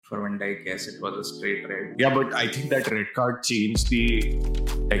for Van Dijk. Yes, it was a straight red. Yeah, but I think that red card changed the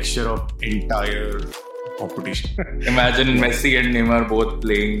texture of entire competition. Imagine Messi and Neymar both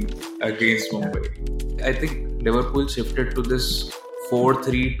playing against Mumbai. I think Liverpool shifted to this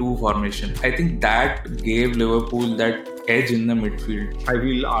 4-3-2 formation. I think that gave Liverpool that edge in the midfield. I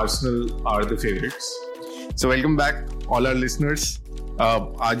feel Arsenal are the favourites. So welcome back all our listeners.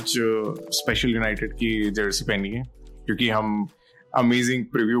 आज special United की Jersey पहनी है क्योंकि हम amazing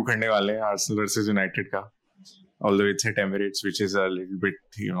preview करने वाले हैं Arsenal versus United का. Although it's at Emirates, which is a little bit,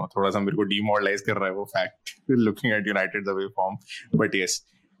 थोड़ा सा मेरे को demoralize कर रहा है वो fact, looking at United's away form. But yes,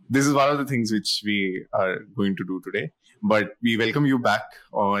 this is one of the things which we are going to do today. But we welcome you back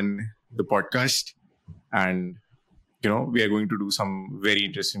on the podcast, and we are going to do some very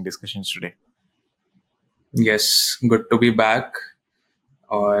interesting discussions today. Yes, good to be back.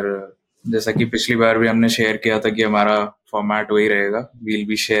 और जैसा कि पिछली बार भी हमने share किया था कि हमारा फॉर्मेट वही रहेगा. We'll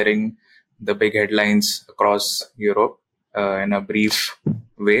be sharing the big headlines across Europe in a brief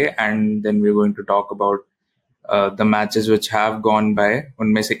way, and then we're going to talk about the matches which have gone by.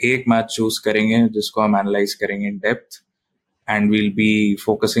 उनमें से एक मैच चूज करेंगे जिसको हम एनालाइज करेंगे in depth, and we'll be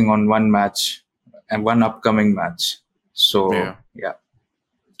focusing on one match and one upcoming match. So yeah.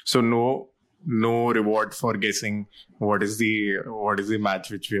 So no reward for guessing what is the match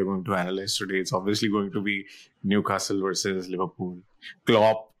which we are going to analyze today. It's obviously going to be Newcastle versus Liverpool.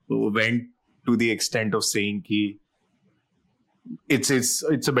 Klopp went to the extent of saying ki it's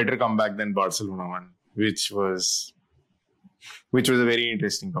a better comeback than Barcelona one, which was a very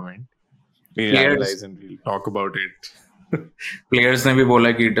interesting comment. We'll analyze and we'll talk about it. Players ने भी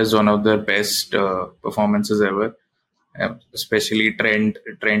बोला कि it is one of their best performances ever. Especially Trent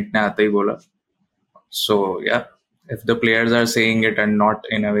ने आते ही बोला. So yeah, if the players are saying it and not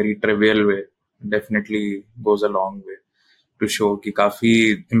in a very trivial way, definitely goes a long way to show कि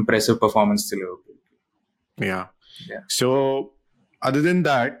काफी impressive performance थी Liverpool. Yeah. So other than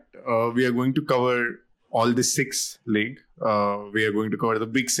that, we are going to cover all the 6 league. We are going to cover the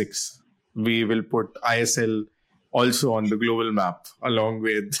big 6. We will put ISL also on the global map along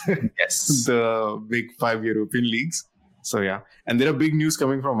with the big 5 European leagues. So yeah, and there are big news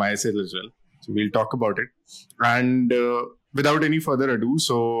coming from ISL as well. So we'll talk about it. And without any further ado,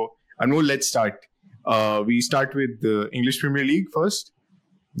 so Anmol, let's start. We start with the English Premier League first.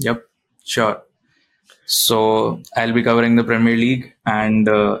 Yep, sure. So I'll be covering the Premier League, and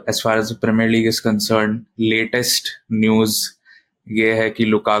as far as the Premier League is concerned, latest news ये है कि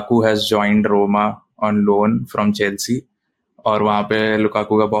Lukaku has joined Roma on loan from Chelsea, और वहाँ पे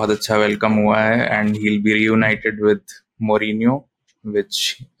Lukaku का बहुत अच्छा welcome हुआ है, and he'll be reunited with Mourinho,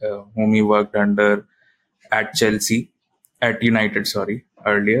 whom he worked under at United,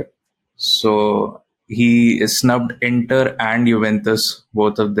 earlier. So he snubbed Inter and Juventus,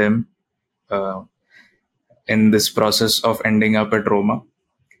 both of them, in this process of ending up at Roma.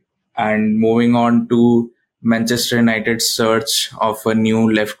 And moving on to Manchester United's search of a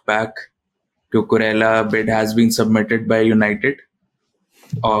new left back, Cucurella bid has been submitted by United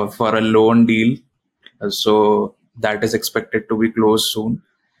for a loan deal. So that is expected to be closed soon.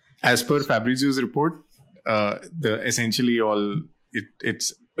 As per Fabrizio's report,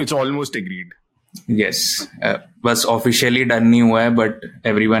 it's almost agreed. Yes, बस officially done नहीं हुआ है, but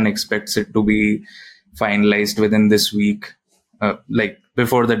everyone expects it to be finalized within this week, like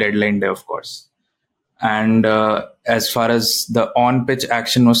before the deadline day, of course. And as far as the on-pitch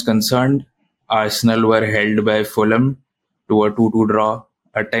action was concerned, Arsenal were held by Fulham to a 2-2 draw.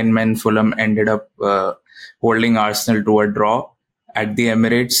 A 10-man Fulham ended up holding Arsenal to a draw at the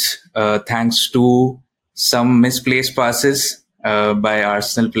Emirates, thanks to some misplaced passes by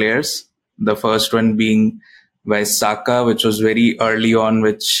Arsenal players. The first one being by Saka, which was very early on,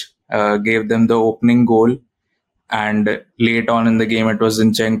 which gave them the opening goal. And late on in the game, it was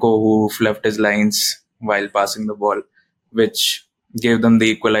Zinchenko who fluffed his lines while passing the ball, which gave them the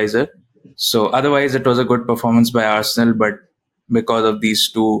equalizer. So otherwise, it was a good performance by Arsenal, but because of these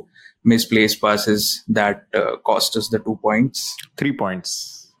two misplaced passes, that cost us the 2 points. 3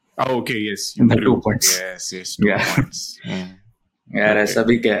 points. Oh, okay, yes. The 2 points. Yes, 2 points. यार ऐसा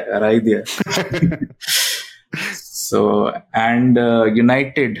भी क्या हरा ही दिया. So, and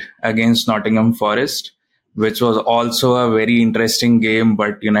United against Nottingham Forest, which was also a very interesting game,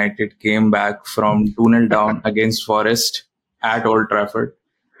 but United came back from 2-0 down against Forest at Old Trafford.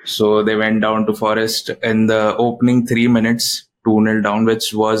 So they went down to Forest in the opening 3 minutes, 2-0 down,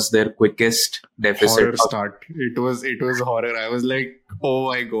 which was their quickest deficit. Horror start. It was horror. I was like, oh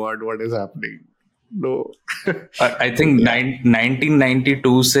my God, what is happening? No. I think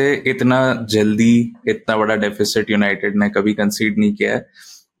 1992 से इतना जल्दी इतना बड़ा deficit United ने कभी कंसीड नहीं किया है.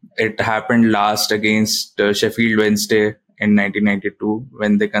 It happened last against Sheffield Wednesday in 1992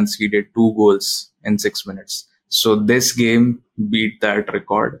 when they conceded 2 goals in 6 minutes. So this game beat that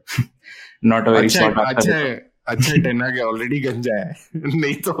record. Not a very अच्छा sought after अच्छा record. अच्छा टेना के ऑलरेडी गंजा है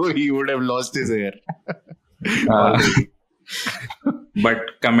नहीं तो he would have lost his hair Uh, already. but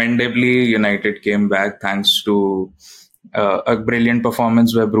commendably, United came back thanks to a brilliant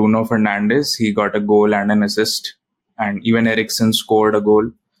performance by Bruno Fernandes. He got a goal and an assist, and even Eriksen scored a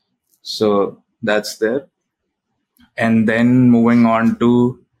goal. So that's there. And then moving on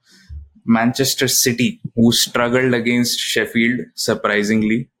to Manchester City, who struggled against Sheffield,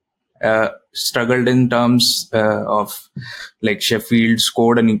 surprisingly. Struggled in terms of like Sheffield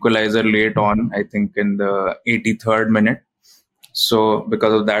scored an equalizer late on, I think in the 83rd minute. So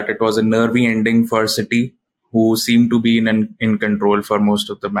because of that, it was a nervy ending for City, who seemed to be in control for most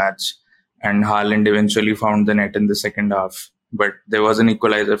of the match. And Haaland eventually found the net in the second half. But there was an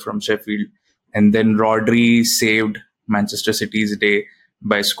equalizer from Sheffield. And then Rodri saved Manchester City's day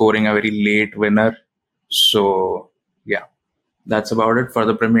by scoring a very late winner. So, yeah, that's about it for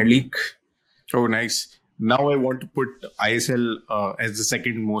the Premier League. Oh, nice. Now I want to put ISL as the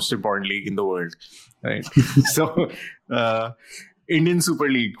second most important league in the world, right? So, Indian Super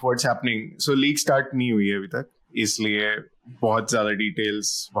League, what's happening? So, league start नहीं हुई है अभी तक, इसलिए बहुत ज़्यादा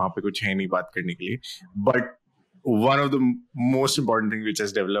details वहाँ पे कुछ है नहीं बात करने के लिए. But one of the most important thing which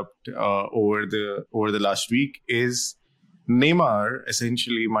has developed over the last week is Neymar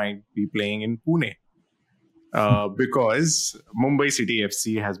essentially might be playing in Pune. Because Mumbai City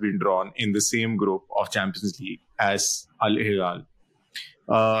FC has been drawn in the same group of Champions League as Al Hilal.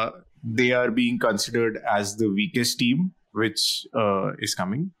 They are being considered as the weakest team, which is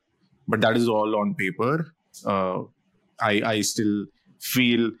coming, but that is all on paper. I still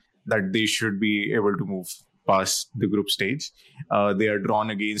feel that they should be able to move past the group stage. They are drawn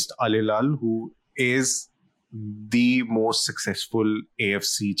against Al Hilal, who is the most successful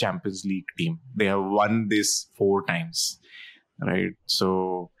AFC Champions League team. They have won this 4 times, right?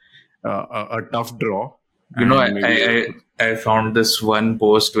 So a tough draw. You know, I found this one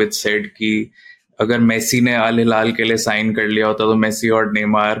post which said कि अगर Messi ने अल हिलाल के लिए sign कर लिया होता तो Messi और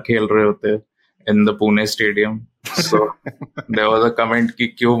नेमार खेल रहे होते in the Pune stadium. So there was a comment कि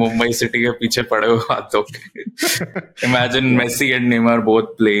क्यों मुंबई सिटी के पीछे पड़े हो हाथों के. Imagine Messi and Neymar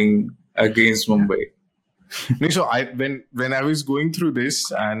both playing against Mumbai. No, so when I was going through this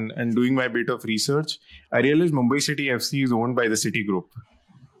and doing my bit of research, I realized Mumbai City FC is owned by the City Group.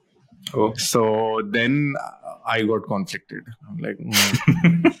 Oh. So then I got conflicted. I'm like,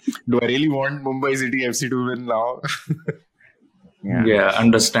 do I really want Mumbai City FC to win now? Yeah,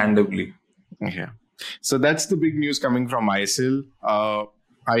 understandably. Yeah. So that's the big news coming from ISL.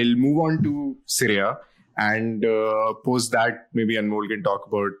 I'll move on to Syria and post that maybe Anmol can talk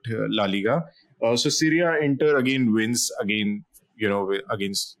about La Liga. So Syria Inter again wins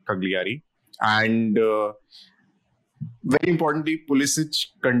against Cagliari, and very importantly, Pulisic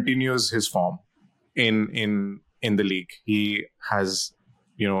continues his form in the league. He has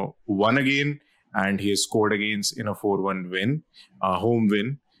won again, and he has scored against in a 4-1 win, home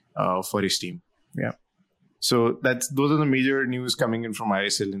win for his team. Yeah. So those are the major news coming in from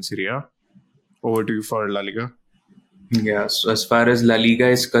ISL in Syria. Over to you for La Liga. Yeah, so as far as La Liga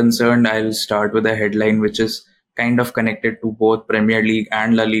is concerned, I'll start with a headline which is kind of connected to both Premier League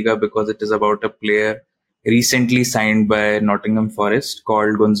and La Liga because it is about a player recently signed by Nottingham Forest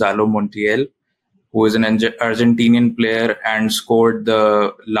called Gonzalo Montiel, who is an Argentinian player and scored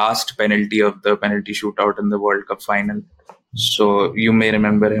the last penalty of the penalty shootout in the World Cup final. So you may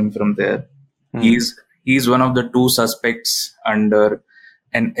remember him from there. He's one of the 2 suspects under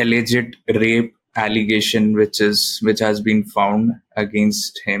an alleged rape allegation which has been found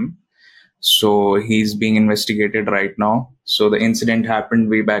against him. So he's being investigated right now. So the incident happened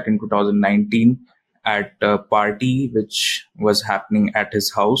way back in 2019 at a party which was happening at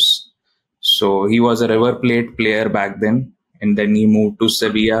his house. So he was a River Plate player back then, and then he moved to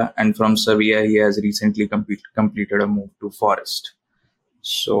Sevilla, and from Sevilla he has recently completed a move to Forest.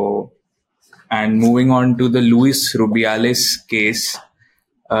 So, and moving on to the Luis Rubiales case,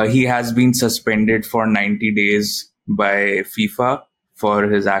 he has been suspended for 90 days by FIFA for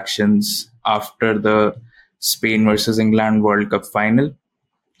his actions after the Spain versus England World Cup final.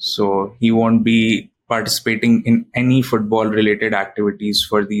 So he won't be participating in any football-related activities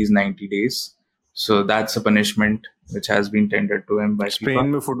for these 90 days. So that's a punishment which has been tendered to him by Spain FIFA.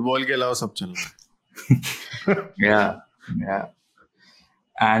 में football के अलावा सब चल रहा है. Yeah.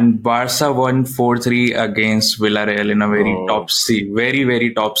 And Barca won 4-3 against Villarreal in a very very,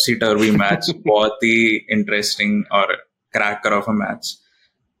 very topsy-turvy match. बहुत ही interesting और cracker of a match.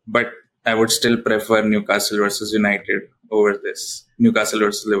 but I would still prefer Newcastle versus United over this. Newcastle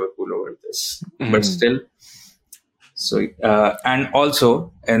versus Liverpool over this. But still, so and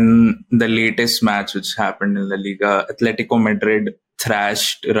also in the latest match which happened in La Liga, Atletico Madrid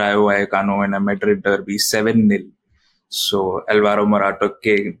thrashed Rayo Vallecano in a Madrid derby 7-0. So Alvaro Morata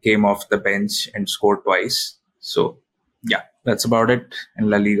came off the bench and scored twice. So yeah, that's about it in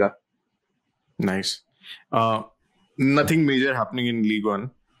La Liga. Nice. Nothing major happening in League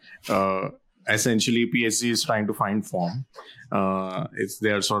One. Essentially, PSG is trying to find form.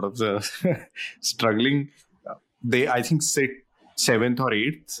 They're sort of struggling. They, I think, sit 7th or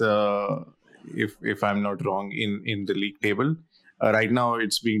 8th, if I'm not wrong, in the league table. Right now,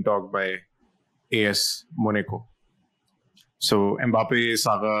 it's being talked by AS Monaco. So Mbappe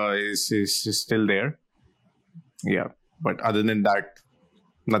saga is still there. Yeah, but other than that,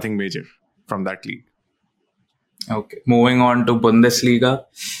 nothing major from that league. Okay, moving on to Bundesliga.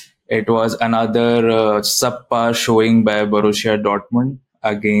 It was another subpar showing by Borussia Dortmund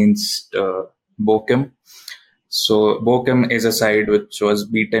against Bochum. So Bochum is a side which was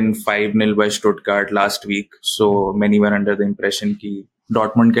beaten 5-0 by Stuttgart last week. So many were under the impression कि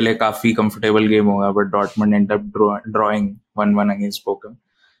Dortmund के लिए काफी comfortable game होगा, but Dortmund ended up drawing 1-1 against Bochum.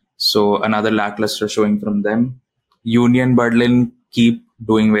 So another lackluster showing from them. Union Berlin keep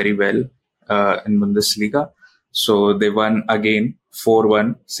doing very well in Bundesliga. So they won again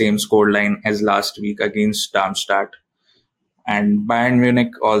 4-1, same scoreline as last week against Darmstadt. And Bayern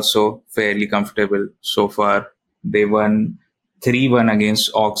Munich also fairly comfortable so far. They won 3-1 against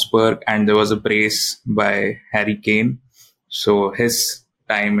Augsburg, and there was a brace by Harry Kane. So his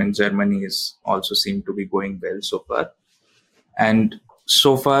time in Germany is also seemed to be going well so far. And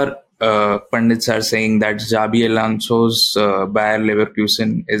so far, pundits are saying that Xabi Alonso's Bayer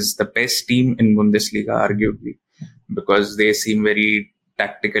Leverkusen is the best team in Bundesliga, arguably, because they seem very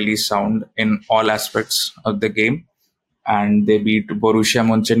tactically sound in all aspects of the game. And they beat Borussia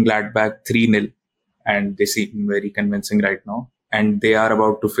Mönchengladbach 3-0, and they seem very convincing right now. And they are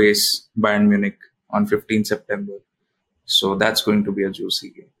about to face Bayern Munich on 15 September. So that's going to be a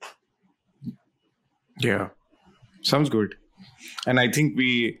juicy game. Yeah, sounds good. And I think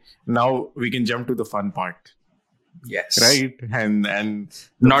we can jump to the fun part. Yes. Right? And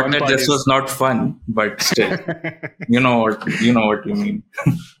not that this was not fun, but still, you know what you mean.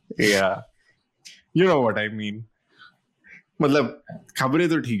 Yeah, you know what I mean. मतलब खबरें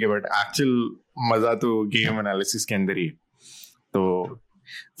तो ठीक है, but actual मजा तो game analysis के अंदर ही है. तो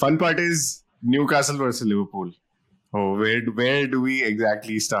fun part is Newcastle versus Liverpool. Oh, where do we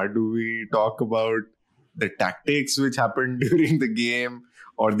exactly start? Do we talk about the tactics which happened during the game,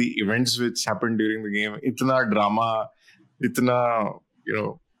 or the events which happened during the game? Itna drama, itna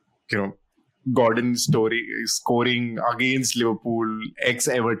Gordon story scoring against Liverpool,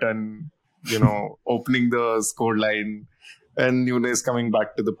 ex-Everton, opening the score line, and Nunes coming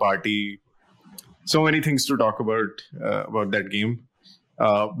back to the party. So many things to talk about that game.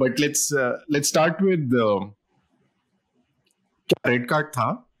 But let's start with red card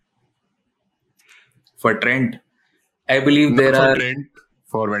tha for Trent. I believe there are Trent,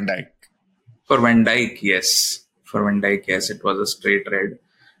 for Van Dijk. For Van Dijk, yes. For Van Dijk, yes, it was a straight red.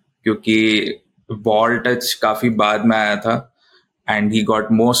 क्योंकि ball touch काफी बाद में आया था, and he got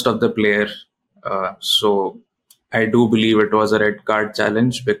most of the player. So I do believe it was a red card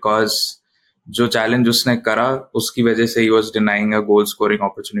challenge, because जो challenge उसने करा उसकी वजह से he was denying a goal scoring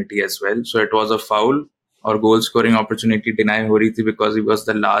opportunity as well. So it was a foul, और goal scoring opportunity deny हो रही थी because he was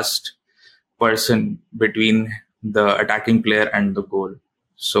the last person between the attacking player and the goal.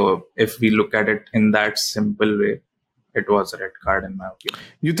 So if we look at it in that simple way, it was a red card in my opinion.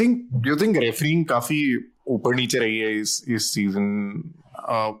 You think refereeing काफी ऊपर नीचे रही है इस season,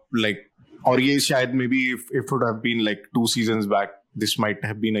 like, और ये शायद maybe if it would have been like 2 seasons back, this might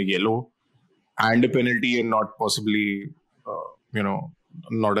have been a yellow and a penalty, and not possibly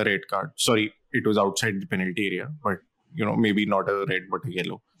not a red card. Sorry, it was outside the penalty area, but maybe not a red but a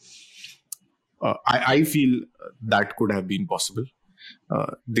yellow. I feel that could have been possible.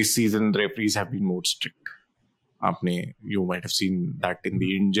 This season referees have been more strict. You might have seen that in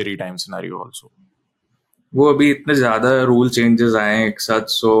the injury time scenario also. वो अभी इतने ज्यादा rule changes आए हैं एक साथ,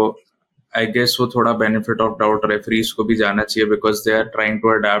 सो I guess वो थोड़ा बेनिफिट ऑफ डाउट रेफरीज को भी जाना चाहिए, because they are trying to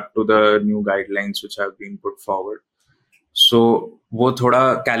adapt to the new guidelines which have been put forward. सो वो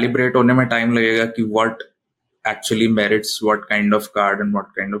थोड़ा कैलिब्रेट होने में टाइम लगेगा कि what actually merits what kind of card and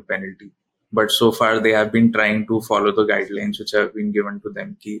what kind of penalty. But so far they have been trying to follow the guidelines which have been given to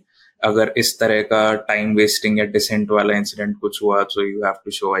them कि अगर इस तरह का time wasting या decent वाला incident कुछ हुआ, so you have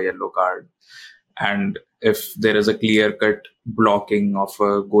to show a yellow card. And if there is a clear cut blocking of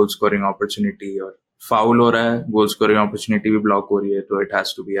a goal scoring opportunity or foul हो रहा है, goal scoring opportunity भी block हो रही है, तो it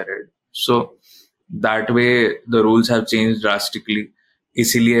has to be a red. So that way the rules have changed drastically.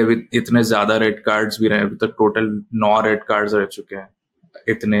 इसीलिए अभी इतने ज्यादा रेड कार्ड्स भी रहे, अभी तक टोटल 9 रेड कार्ड्स रह चुके हैं.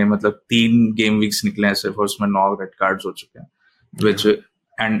 इतने मतलब 3 गेम वीक्स निकले हैं सिर्फ, उसमें 9 रेड कार्ड्स हो चुके हैं. Which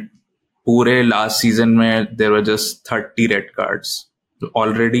and पूरे लास्ट सीजन में there were just 30 red cards.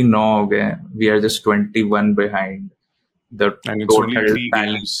 Already 9 हो गए. We are just 21 behind the total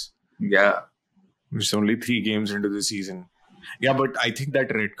tally. Yeah. It's only 3 games into the season. Yeah, but I think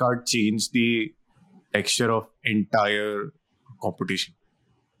that red card changed the texture of entire competition.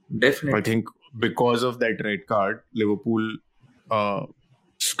 Definitely. I think because of that red card, Liverpool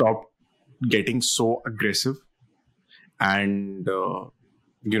stopped getting so aggressive, and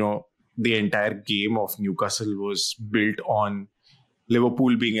the entire game of Newcastle was built on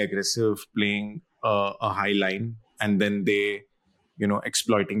Liverpool being aggressive, playing a high line, and then they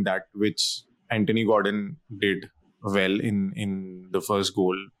exploiting that, which Anthony Gordon did well in the first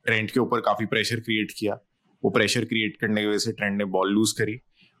goal. Trent के ऊपर काफी pressure create किया. वो pressure create करने की वजह से Trent ने बॉल लूज करी,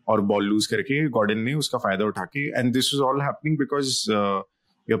 और बॉल लूज करके गॉर्डन ने उसका फायदा उठा के, and this was all happening because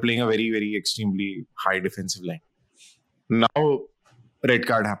we are playing a very very extremely high defensive line. Now red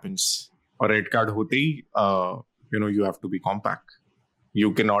card happens, और रेड कार्ड होते ही you have to be compact.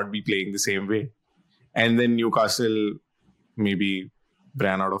 You cannot be playing the same way. And then Newcastle maybe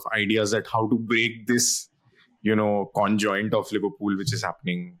ran out of ideas at how to break this conjoint of Liverpool which is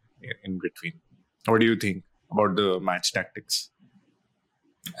happening in between. What do you think about the match tactics?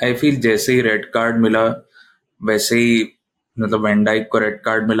 I feel जैसे ही red card मिला वैसे ही मतलब van Dyke को red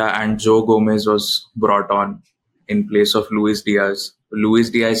card मिला, and जो Gomez was brought on in place of Luis Diaz.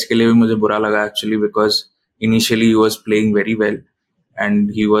 Luis Diaz के लिए भी मुझे बुरा लगा actually, because initially he was playing very well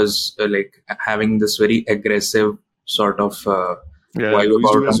and he was like having this very aggressive sort of vibe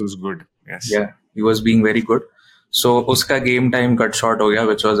about him. Was good. Yes. Yeah, he was being very good. So uska game time cut short ho gaya,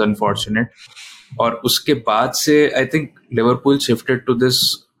 which was unfortunate. और उसके बाद से I think Liverpool shifted to this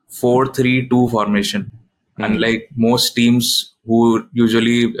 4-3-2 formation. Unlike most teams who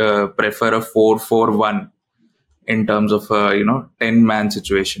usually prefer a 4-4-1 in terms of 10-man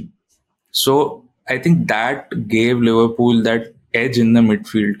situation. So I think that gave Liverpool that edge in the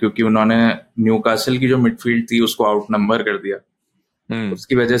midfield, क्योंकि उन्होंने Newcastle की जो midfield थी उसको out number कर दिया.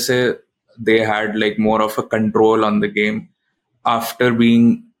 उसकी वजह से they had like more of a control on the game after being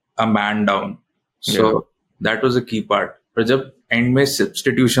a man down. So that was a key part. पर जब एंड में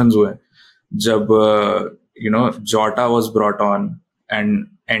substitutions हुए, जब Jota was brought on and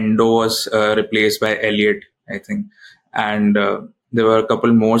Endo was replaced by Elliott, I think, and there were a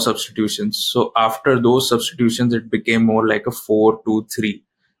couple more substitutions. So after those substitutions, it became more like a 4-2-3.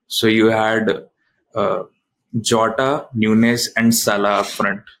 So you had Jota, Nunes, and Salah up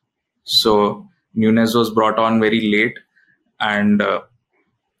front. So Nunes was brought on very late, and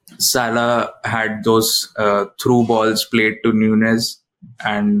Salah had those through balls played to Nunes,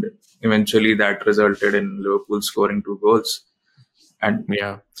 and eventually that resulted in Liverpool scoring 2 goals. And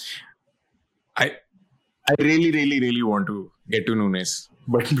I really, really, really want to get to Nunes,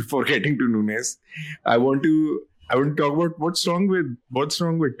 but before getting to Nunes, I want to talk about what's wrong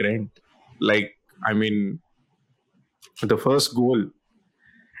with Trent. Like, I mean, the first goal,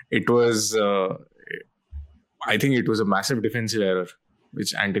 it was, I think it was a massive defensive error,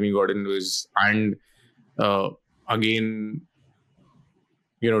 which Anthony Gordon was, and again,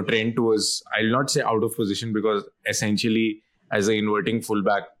 Trent was, I'll not say out of position, because essentially as an inverting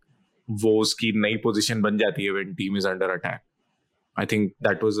fullback, वो उसकी नई position बन जाती है when team is under attack. I think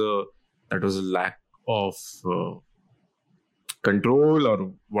that was a lack of control,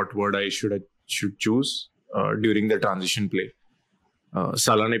 or what word I should choose, during the transition play.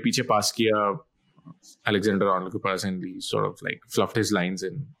 Salah ने पीछे पास किया Alexander Arnold के पास, and he sort of like fluffed his lines,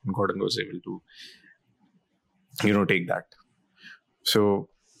 and Gordon was able to take that. So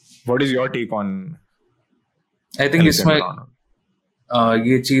what is your take on I think Alexander इसमें Arnold?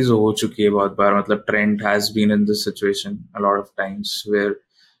 ये चीज हो चुकी है बहुत बार. मतलब Trent has been in this situation a lot of times where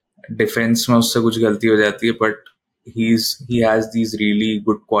defence में उससे कुछ गलती हो जाती है, but he has these really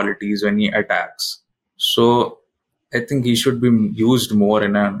good qualities when he attacks. So I think he should be used more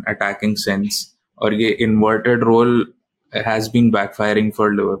in an attacking sense. और ये inverted role has been backfiring for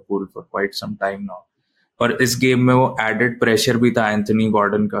Liverpool for quite some time now. और इस game में वो added pressure भी था Anthony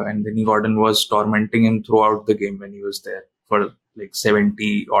Gordon का. Anthony Gordon was tormenting him throughout the game when he was there for like 70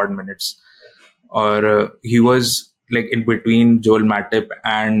 odd minutes. Or he was like in between Joel Matip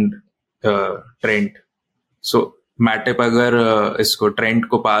and Trent. So Matip अगर इसको Trent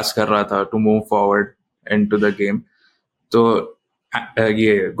को pass कर रहा था to move forward, into the game. So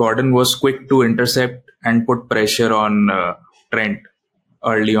yeah, Gordon was quick to intercept and put pressure on Trent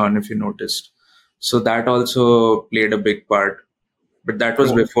early on, if you noticed. So that also played a big part. But that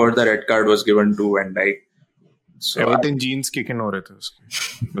was Oh, before the red card was given to Van Dijk. So Everton jeans kick in हो रहे थे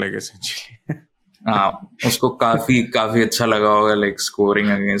उसके like essentially हाँ, उसको काफी काफी अच्छा लगा होगा लाइक स्कोरिंग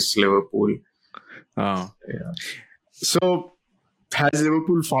अगेंस्ट लिवरपूल. हाँ. Yeah. So has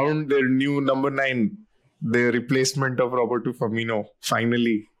Liverpool found their new number 9, the replacement of Roberto Firmino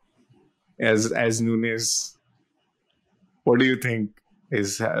finally as Nunes? What do you think?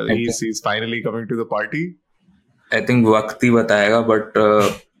 Is he's finally coming to the party? I think वक्त ही बताएगा, but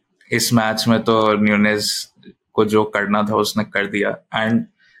इस match में तो newness को जो करना था उसने कर दिया. And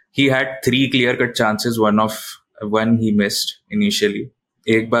he had 3 clear cut chances, one he missed initially.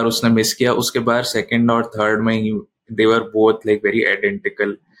 एक बार उसने मिस किया, उसके बाद सेकंड और थर्ड में ही they were both like very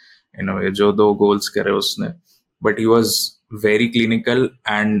identical, you know, जो 2 गोल्स करे उसने. But he was very clinical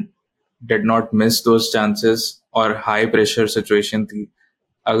and did not miss those chances. और हाई प्रेशर सिचुएशन थी,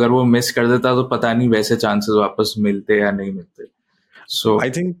 अगर वो मिस कर देता तो पता नहीं वैसे चांसेस वापस मिलते या नहीं मिलते. सो आई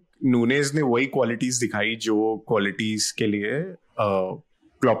थिंक नूनेज ने वही क्वालिटीज दिखाई जो क्वालिटीज के लिए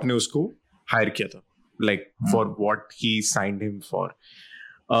क्लॉप ने उसको हायर किया था, like for what he signed him for.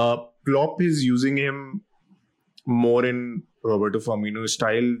 Klopp is using him more in Roberto Firmino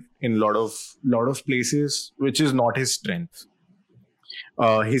style in lot of places, which is not his strength.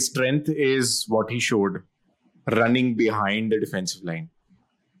 His strength is what he showed, running behind the defensive line.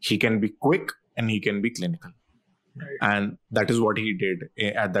 He can be quick and he can be clinical. Right. And that is what he did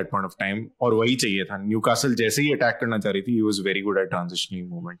at that point of time. और वही चाहिए था. Newcastle जैसे ही attack करना चाह रही थी, he was very good at transitioning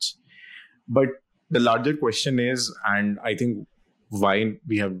movements. But the larger question is, and I think why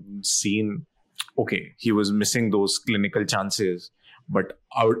we have seen, okay, he was missing those clinical chances. But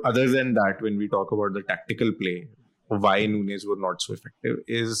other than that, when we talk about the tactical play, why Nunes were not so effective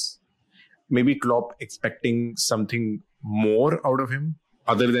is maybe Klopp expecting something more out of him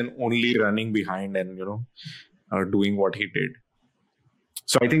other than only running behind and, doing what he did.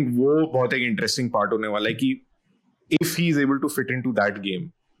 So I think वो बहुत एक interesting part होने वाला है कि if he is able to fit into that game,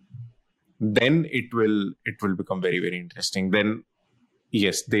 then it will become very, very interesting. Then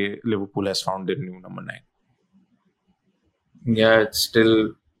yes, Liverpool has found their new number 9. yeah, it's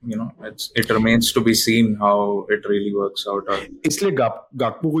still, it remains to be seen how it really works out. इसलिए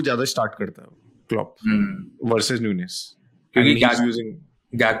गाकपो को ज्यादा start करता है Klopp versus Nunes. क्योंकि And he's using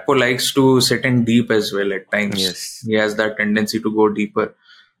Gakpo likes to sit in deep as well at times. Yes. He has that tendency to go deeper.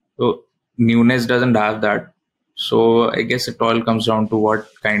 So Nunes doesn't have that. So I guess it all comes down to what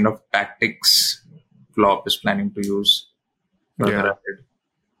kind of tactics Klopp is planning to use further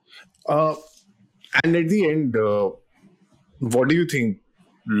ahead. And at the end, what do you think?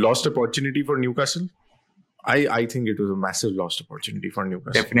 Lost opportunity for Newcastle? I think it was a massive lost opportunity for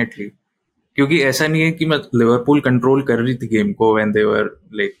Newcastle. Definitely. क्योंकि ऐसा नहीं है कि Liverpool control कर रही थी game को when they were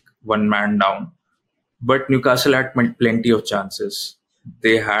like 1 man down, but Newcastle had plenty of chances.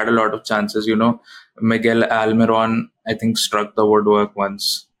 They had a lot of chances. Miguel Almiron, I think, struck the woodwork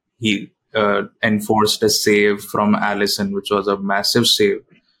once. He enforced a save from Alisson, which was a massive save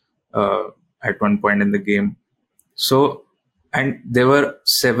at one point in the game. So, and there were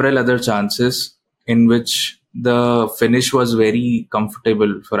several other chances in which the finish was very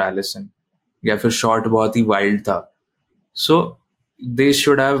comfortable for Alisson. या फिर shot बहुत ही wild था. सो they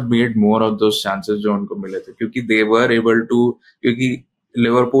should have made more of those chances जो उनको मिले थे, क्योंकि दे वर एबल टू, क्योंकि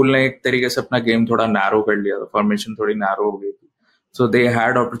लिवरपूल ने एक तरीके से अपना गेम थोड़ा नैरो कर लिया था, फॉर्मेशन थोड़ी नैरो हो गई थी. सो they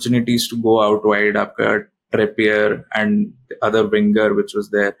had opportunities to go out wide. आपका ट्रेपियर and other winger which was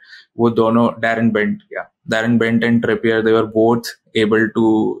there, वो दोनों Darren bent and ट्रेपियर, they were both able to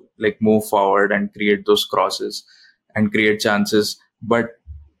like move forward and create those crosses and create chances, but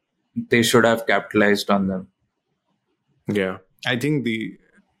they should have capitalized on them. Yeah, I think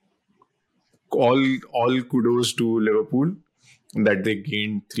all kudos to Liverpool that they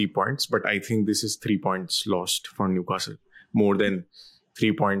gained 3 points, but I think this is 3 points lost for Newcastle, more than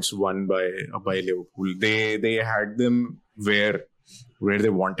 3 points won by Liverpool. They had them where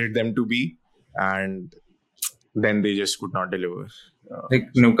they wanted them to be, and then they just could not deliver.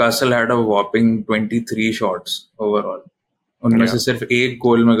 Like Newcastle had a whopping 23 shots overall. उनमें से सिर्फ एक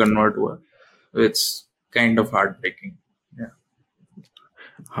गोल में convert हुआ. It's kind of heart breaking.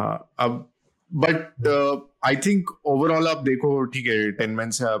 हाँ, अब but I think overall आप देखो, ठीक है, 10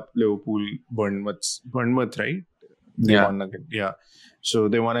 men से आप Liverpool बर्नमथ right, yeah, so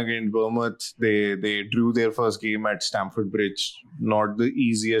they won against Bournemouth. They drew their first game at Stamford Bridge, not the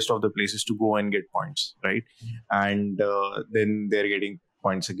easiest of the places to go and get points, right? And then they're getting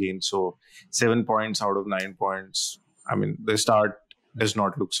points again. So 7 points out of 9 points. I mean, the start does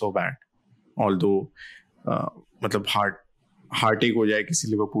not look so bad. Although, मतलब heart एक हो जाए किसी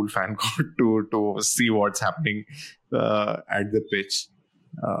Liverpool fan को to see what's happening at the pitch.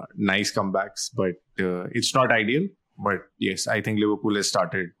 Nice comebacks, but it's not ideal. But yes, I think Liverpool has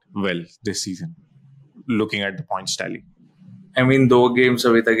started well this season. Looking at the points tally. I mean, 2 games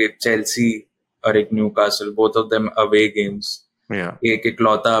अभी तक, एक Chelsea और एक Newcastle, both of them away games. Yeah. एक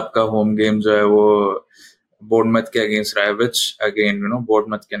इकलौता आपका home game जो है वो बोर्नमथ के अगेंस्ट रहा है, which again,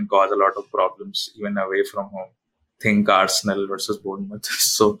 Bournemouth can cause a lot of problems even away from home. Think Arsenal versus Bournemouth.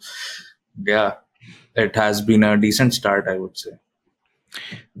 So yeah, it has been a decent start, I would say.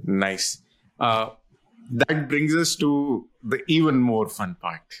 Nice. That brings us to the even more fun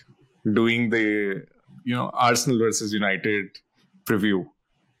part, doing the Arsenal versus United preview,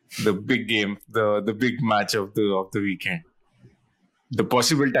 the big game, the big match of the weekend, the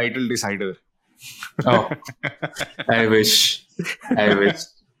possible title decider. Oh, I wish.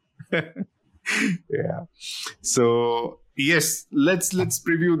 Yeah. So yes, let's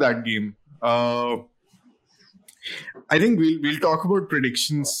preview that game. I think we'll talk about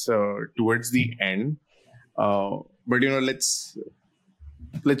predictions towards the end. But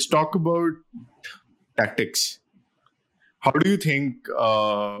let's talk about tactics. How do you think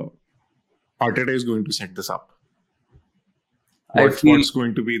Arteta is going to set this up? What's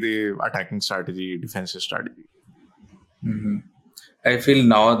going to be the attacking strategy, defensive strategy? I feel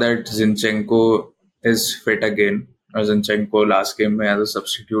now that Zinchenko is fit again, or Zinchenko last game में as a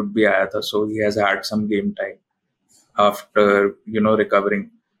substitute भी आया था, so he has had some game time after recovering.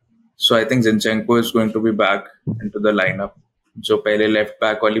 So I think Zinchenko is going to be back into the lineup. जो पहले left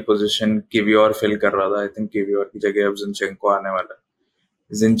back वाली position किवियोर fill कर रहा था, I think किवियोर की जगह अब Zinchenko आने वाला है.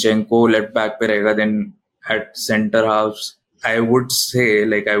 Zinchenko लेफ्ट बैक पे रहेगा. Then at center halves, I would say,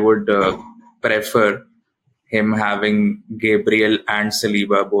 I would prefer him having Gabriel and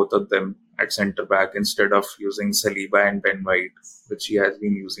Saliba, both of them at center back, instead of using Saliba and Ben White, which he has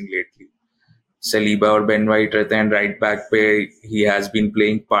been using lately. Saliba और Ben White रहते हैं right back पे. He has been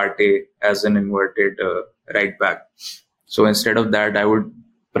playing Partey as an inverted right back. So instead of that, I would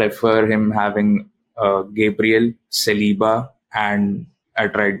prefer him having Gabriel, Saliba, and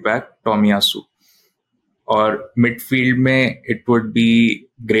at right back, Tomiyasu. Or midfield में, it would be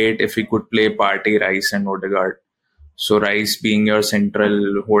great if he could play Partey, Rice, and Odegaard. So Rice being your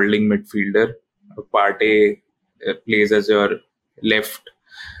central holding midfielder, Partey plays as your left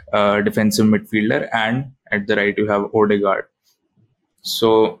defensive midfielder, and at the right you have Odegaard.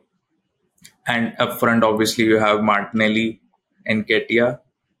 So, and up front obviously you have Martinelli, Nketiah,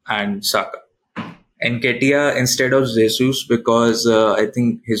 and Saka. Nketiah instead of Jesus, because I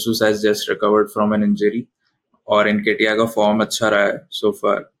think Jesus has just recovered from an injury, और Nketiah का form अच्छा रहा है so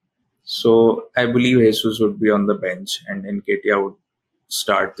far. So I believe Jesus would be on the bench and Nketiah would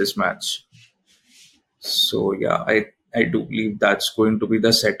start this match. So yeah, I do believe that's going to be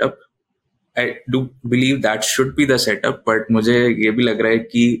the setup. I do believe that should be the setup, but मुझे ये भी लग रहा है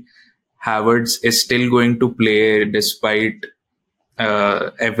कि Havertz is still going to play despite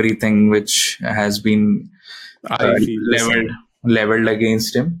everything which has been leveled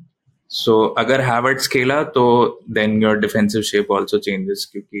against him. So अगर Havertz खेला तो then your defensive shape also changes,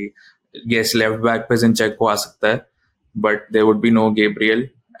 क्योंकि yes, left back पे Zinchenko आ सकता है, but there would be no Gabriel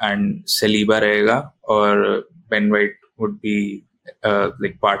and Saliba रहेगा, और Ben White would be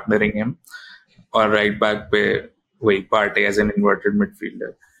partnering him, और right back पे वही Partey as an inverted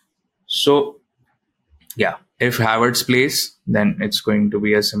midfielder. So yeah, if Havertz plays, then it's going to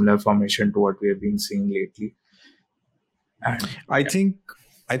be a similar formation to what we have been seeing lately. And I think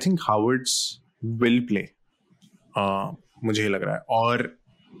Havertz will play. मुझे लग रहा है, और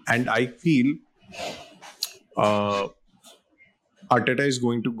and I feel Arteta is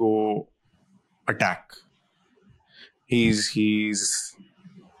going to go attack. I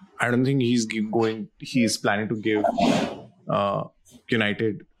don't think he's planning to give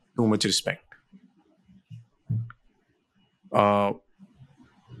United too much respect. And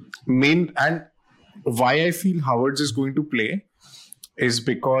why I feel Havertz is going to play is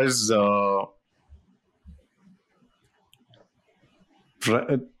because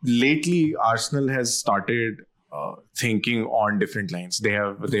lately Arsenal has started thinking on different lines. They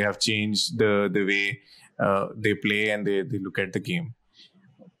have changed the way they play and they look at the game.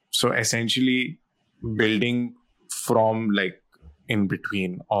 So essentially building from in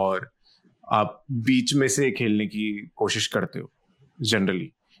between, और आप बीच में से खेलने की कोशिश करते हो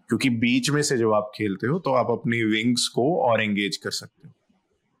generally, क्योंकि बीच में से जब आप खेलते हो तो आप अपनी विंग्स को और एंगेज कर सकते हो.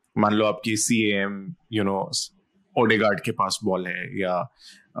 मान लो आपकी CAM ओडेगार्ड के पास बॉल है या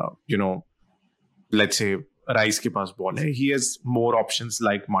you know let's say rice के पास बॉल है, he has more options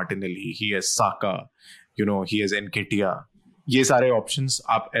like Martinelli, he has Saka, he has Nketiah. ये सारे options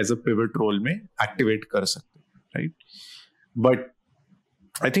आप as a pivot role में activate कर सकते हो, right? But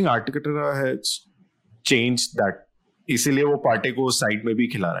I think Arteta has changed that. इसीलिए वो पार्टे को साइड में भी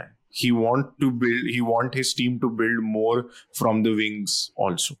खिला रहा है. He want his team to build more from the wings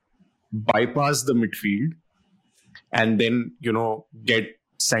also. Bypass the midfield and then, get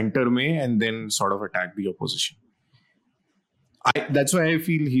center में and then sort of attack the opposition. That's why I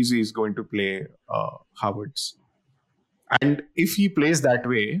feel he's going to play Havertz. And if he plays that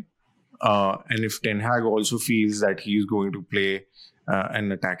way, and if Ten Hag also feels that he's going to play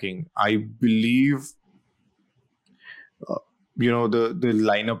an attacking, I believe the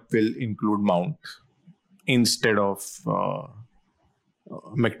lineup will include Mount instead of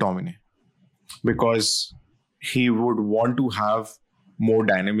McTominay, because he would want to have more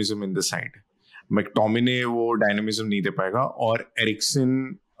dynamism in the side. McTominay वो dynamism नहीं दे पाएगा, और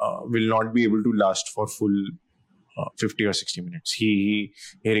Eriksen will not be able to last for full 50 or 60 minutes. He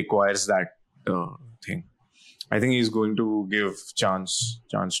requires that thing. I think he's going to give chance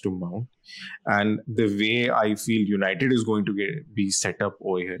to Mount. And the way I feel United is going to be set up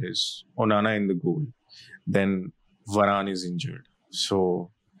over here is Onana in the goal. Then Varane is injured. So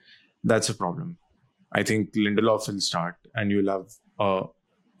that's a problem. I think Lindelof will start, and you'll have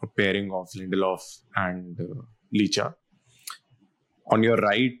a pairing of Lindelof and Licha. On your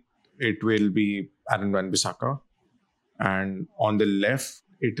right, it will be Aaron Wan-Bissaka. And on the left,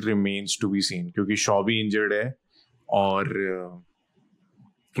 it remains to be seen. क्योंकि Shaw भी injured है और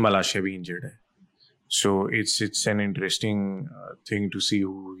Malacia भी injured है. So it's an interesting thing to see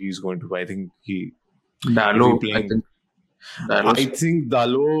who he's going to. I think Dalot, I think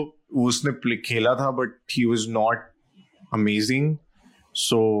Dalot उसने खेला था, but he was not amazing.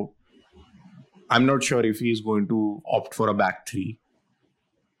 So I'm not sure if he's going to opt for a back three,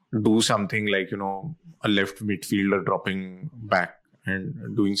 do something like a left midfielder dropping back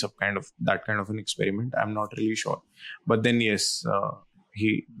and doing that kind of an experiment. I'm not really sure. But then yes,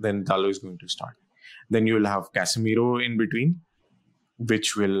 then Dalot is going to start. Then you will have Casemiro in between,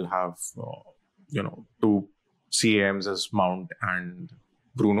 which will have two CAMs as Mount and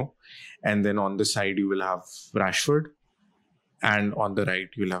Bruno. And then on the side you will have Rashford, and on the right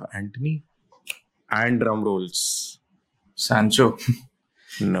you will have Anthony, and drum rolls, Sancho.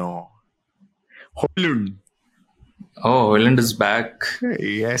 No, Haaland. Oh, Haaland is back.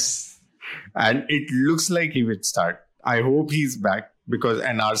 Yes, and it looks like he will start. I hope he's back, because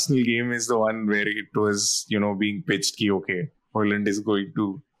an Arsenal game is the one where it was being pitched ki okay, Haaland is going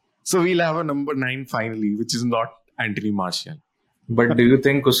to. So we'll have a number 9 finally, which is not Anthony Martial. But do you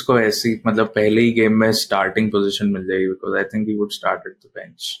think उसको ऐसी मतलब पहले ही game में starting position मिल जाएगी? Because I think he would start at the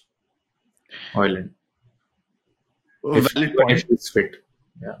bench. Haaland. Valid point. If he's fit.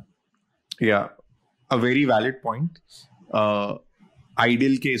 Yeah, a very valid point.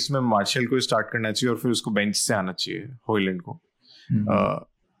 Ideal case में Martial को start करना चाहिए और फिर उसको bench से आना चाहिए Haaland को.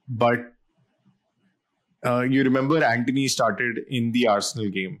 But you remember Anthony started in the Arsenal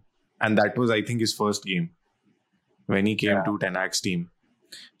game, and that was, I think, his first game when he came to Ten Hag's team.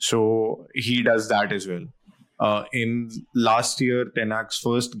 So he does that as well. In last year, Ten Hag's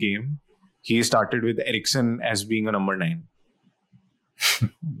first game, he started with Eriksen as being a number 9,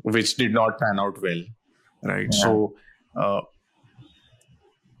 which did not pan out well, right? Yeah. So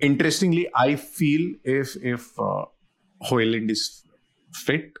interestingly, I feel if Haaland is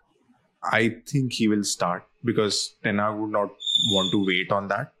fit, I think he will start, because Ten Hag would not want to wait on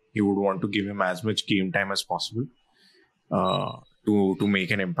that. He would want to give him as much game time as possible to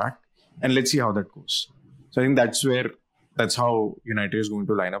make an impact. And let's see how that goes. So I think that's how United is going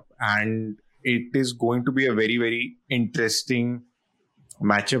to line up. And it is going to be a very, very interesting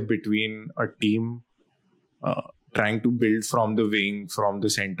matchup between a team trying to build from the wing, from the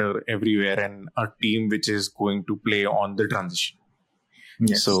center, everywhere, and a team which is going to play on the transition.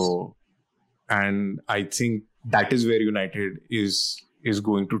 Yes. So, and I think that is where United is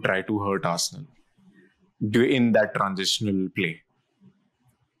going to try to hurt Arsenal in that transitional play.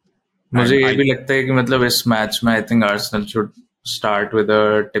 मुझे ये भी लगता है कि मतलब इस match में I think Arsenal should start with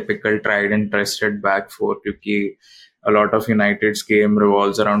a typical tried and trusted back four, क्योंकि a lot of United's game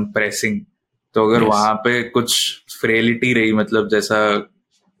revolves around pressing. तो अगर वहां पे कुछ फ्रेलिटी रही, मतलब जैसा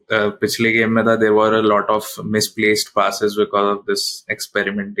पिछले गेम में था, there were a lot of misplaced passes because of this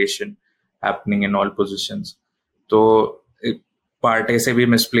experimentation happening in all positions. तो पार्टे से भी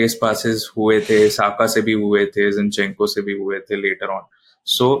मिसप्लेस्ड पासेस हुए थे, साका से भी हुए थे, जिनचेंको से भी हुए थे later on.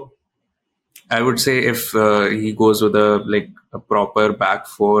 So I would say if he goes with a proper back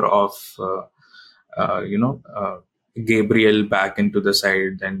four of Gabriel back into the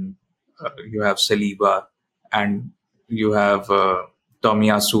side, then you have Saliba and you have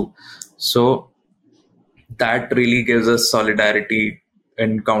Tomiyasu. So that really gives us solidarity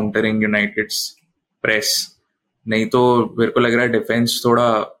in countering United's press. नहीं तो मेरे को लग रहा है defence थोड़ा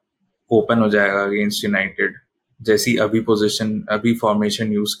open हो जाएगा अगेंस्ट यूनाइटेड जैसी अभी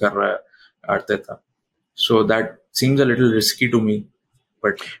फॉर्मेशन यूज कर रहा है Arteta. So that seems a little risky to me.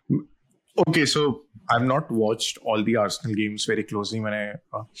 But okay, so I've not watched all the Arsenal games very closely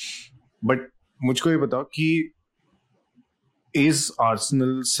but मुझको ये बताओ कि is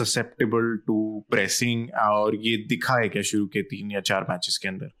Arsenal susceptible to pressing और ये दिखा है क्या शुरू के 3 या 4 मैचेस के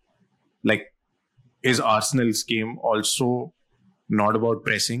अंदर? Like, is Arsenal's game also not about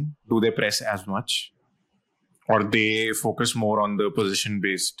pressing? Do they press as much? Or they focus more on the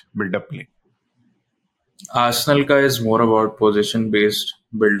position-based build-up play? Arsenal ka is more about position-based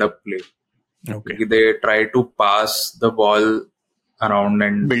build-up play. Okay. They try to pass the ball around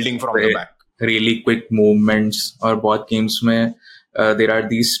and building from the back. Really quick movements. और बहुत games में there are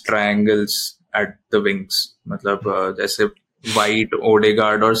these triangles at the wings. मतलब जैसे White,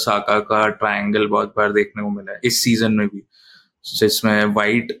 Odegaard और Saka का triangle बहुत बार देखने को मिला है इस season में भी, जिसमें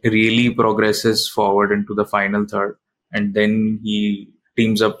White really progresses forward into the final third and then he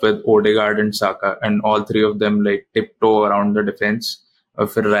teams up with Odegaard and Saka and all three of them like tiptoe around the defense.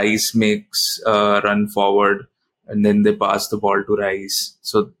 If Rice makes a run forward and then they pass the ball to Rice.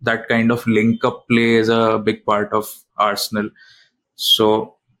 So that kind of link-up play is a big part of Arsenal.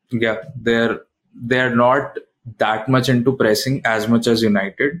 So yeah, they're not that much into pressing as much as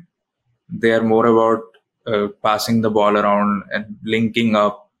United. They are more about passing the ball around and linking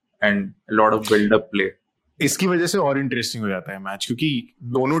up and a lot of build-up play. इसकी वजह से और interesting हो जाता है match क्योंकि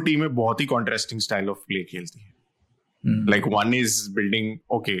दोनों टीमें बहुत ही कॉन्ट्रास्टिंग स्टाइल ऑफ प्ले खेलती है. Like one is building,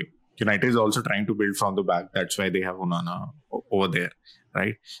 okay, United is also trying to build from the back. That's why they have Onana over there,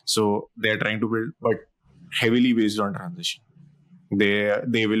 right? So they're trying to build, but heavily based on transition.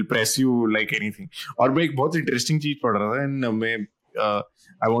 They will press you like anything. और मैं एक बहुत interesting चीज पढ़ रहा था and मैं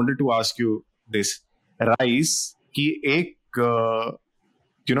I wanted to ask you this. Rice की एक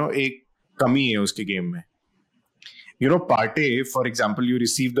एक कमी है उसके गेम में. Partey, for example, you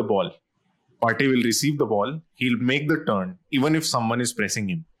receive the ball. Partey will receive the ball. He'll make the turn, even if someone is pressing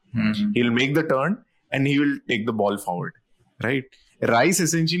him. Mm-hmm. He'll make the turn and he will take the ball forward, right? Rice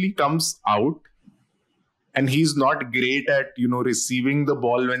essentially comes out and he's not great at, receiving the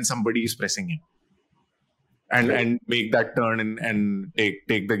ball when somebody is pressing him. And make that turn and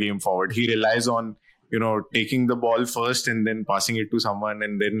take the game forward. He relies on taking the ball first and then passing it to someone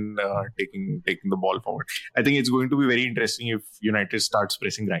and then taking the ball forward. I think it's going to be very interesting if United starts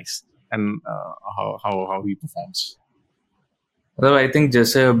pressing Rice and how he performs. मतलब I think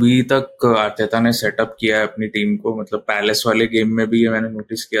जैसे अभी तक Arteta ने setup किया है अपनी team को, मतलब पैलेस वाले गेम में भी मैंने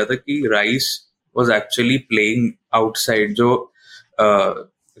नोटिस किया था कि Rice was actually playing outside. जो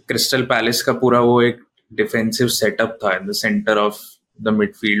क्रिस्टल पैलेस का पूरा वो एक डिफेंसिव सेटअप था in the centre of the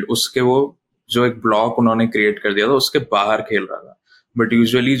midfield, उसके वो जो एक ब्लॉक उन्होंने क्रिएट कर दिया था उसके बाहर खेल रहा था. बट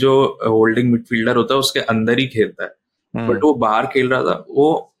यूजुअली जो होल्डिंग मिडफील्डर होता है उसके अंदर ही खेलता है, बट वो बाहर खेल रहा था.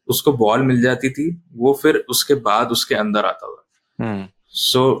 वो उसको बॉल मिल जाती थी, वो फिर उसके बाद उसके अंदर आता था.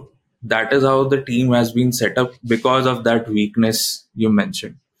 So that is how the team has been set up because of that weakness you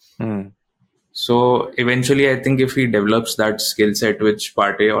mentioned. So eventually I think if he develops that skill set which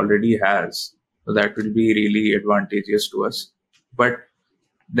Partey already has, so that will be really advantageous to us. But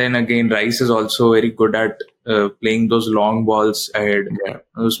then again, Rice is also very good at playing those long balls ahead.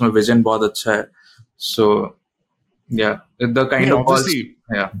 Usme vision bahut acha hai. So yeah, the kind of balls.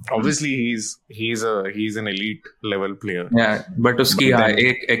 Yeah, obviously he's an elite level player. Yeah, but उसकी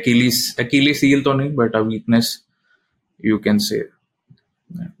एक Achilles heel तो नहीं, but a weakness you can say.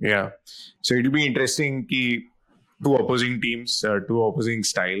 Yeah. So it'll be interesting कि two opposing teams, two opposing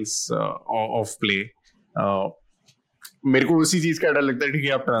styles of play. मेरे को उसी चीज का डर लगता है कि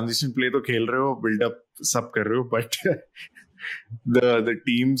आप ट्रांजिशन प्ले तो खेल रहे हो, बिल्डअप सब कर रहे हो, but the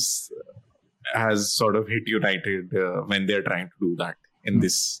teams has sort of hit United when they're trying to do that in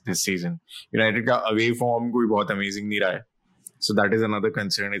this season. United का away form कोई बहुत amazing नहीं रहा है, so that is another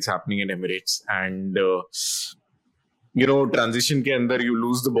concern. It's happening in Emirates and transition के अंदर you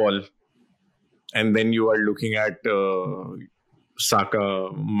lose the ball and then you are looking at Saka,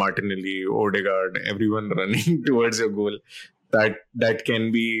 Martinelli, Odegaard, everyone running towards your goal. That's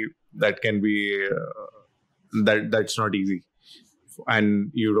not easy.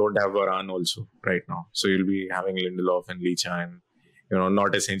 And you don't have Varane also right now, so you'll be having Lindelof and Licha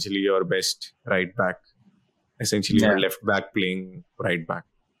not essentially your best right back, essentially your Yeah. left back playing right back.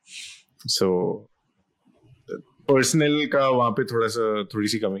 So personnel का वहां पे थोड़ी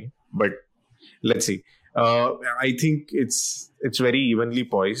सी कमी, but let's see. I think it's very evenly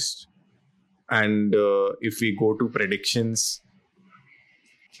poised, and if we go to predictions,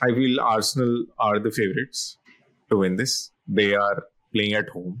 I feel Arsenal are the favorites to win this. They are playing at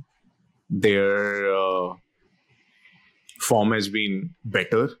home. Their form has been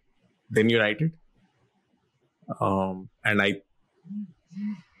better than United, and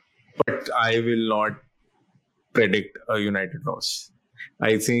but I will not predict a United loss.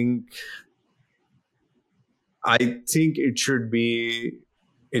 I think it should be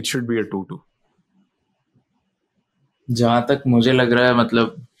a 2-2. जहां तक मुझे लग रहा है,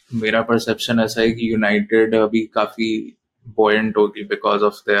 मतलब मेरा perception ऐसा है कि यूनाइटेड अभी काफी buoyant होगी because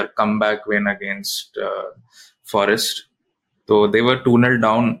of their comeback win against forest. तो दे वर 2-0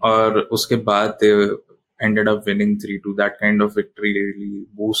 डाउन और उसके बाद दे ended up winning 3-2. That kind of victory really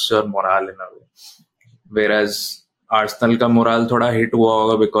boosts your morale in a way. Whereas Arsenal का morale थोड़ा hit हुआ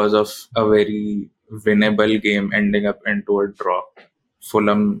होगा because of a very winnable game ending up into a draw.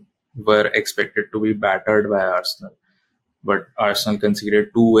 Fulham were expected to be battered by Arsenal, but Arsenal conceded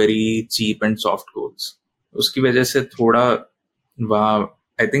 2 very cheap and soft goals. उसकी वजह से थोड़ा वहाँ,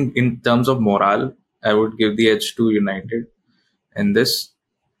 I think in terms of morale, I would give the edge to United in this.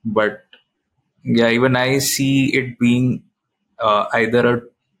 But yeah, even I see it being either a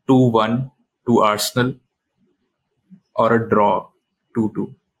 2-1 to Arsenal or a draw 2-2.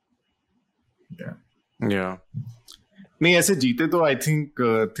 Yeah. Yeah. नहीं, ऐसे जीते तो I think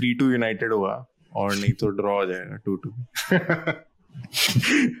 3-2 United होगा, और नहीं तो draw हो जाएगा 2-2.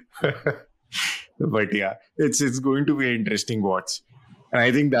 But yeah, it's going to be an interesting watch, and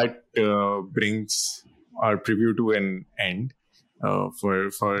I think that brings our preview to an end for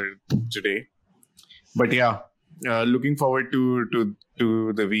today. But yeah, looking forward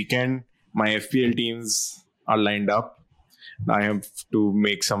to the weekend. My FPL teams are lined up. I have to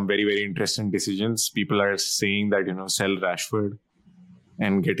make some very, very interesting decisions. People are saying that, sell Rashford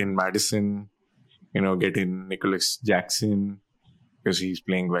and get in Maddison, get in Nicholas Jackson because he's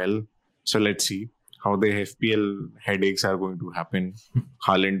playing well. So let's see how the FPL headaches are going to happen.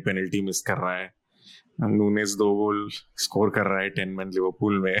 Haaland penalty miss कर रहा है, Nunes 2 goal score कर रहा है 10 man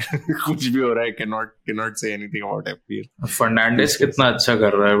Liverpool में. कुछ भी हो रहा है, cannot say anything about FPL. Fernandes कितना अच्छा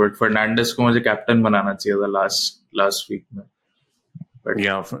कर रहा है, बट फर्नांडिस को मुझे कैप्टन बनाना चाहिए था लास्ट वीक में. But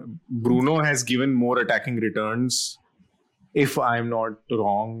yeah, Bruno has given more attacking returns, if I'm not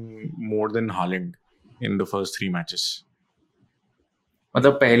wrong, more than Haaland in the first 3 matches.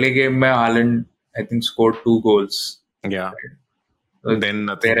 मतलब पहले गेम में Holland I think scored 2 goals. Yeah. Then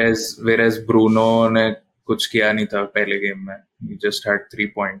nothing. Whereas Bruno ने कुछ किया नहीं था पहले गेम में. He just had 3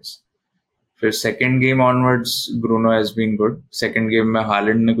 points. फिर second game onwards Bruno has been good. Second game में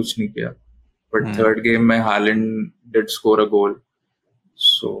हालैंड ने कुछ नहीं किया, बट थर्ड गेम में Holland did score a goal.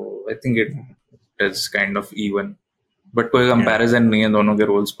 So I think it is kind of even, but कोई comparison नहीं है, दोनों के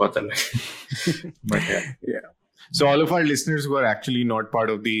रोल्स बहुत अलग हैं. But yeah. So all of our listeners who are actually not part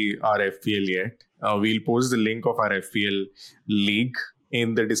of our FPL yet, we'll post the link of our FPL league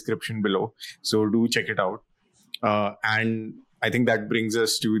in the description below. So do check it out. And I think that brings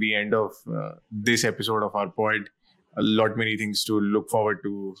us to the end of this episode of our pod. A lot many things to look forward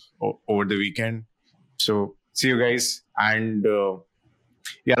to over the weekend. So see you guys. And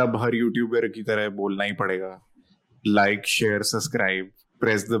यार अब हर YouTuber की तरह बोलना ही पड़ेगा. Like, share, subscribe,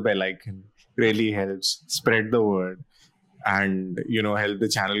 press the bell icon. Really helps. Spread the word, and help the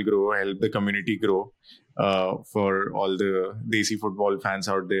channel grow, help the community grow. For all the Desi football fans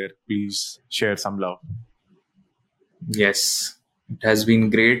out there, please share some love. yes, it has been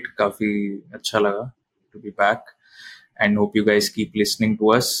great. काफी अच्छा लगा to be back, and hope you guys keep listening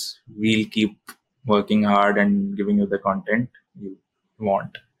to us. We'll keep working hard and giving you the content you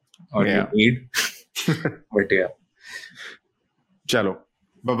want or you need. But yeah, Chalo,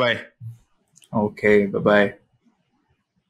 bye bye. okay, bye bye.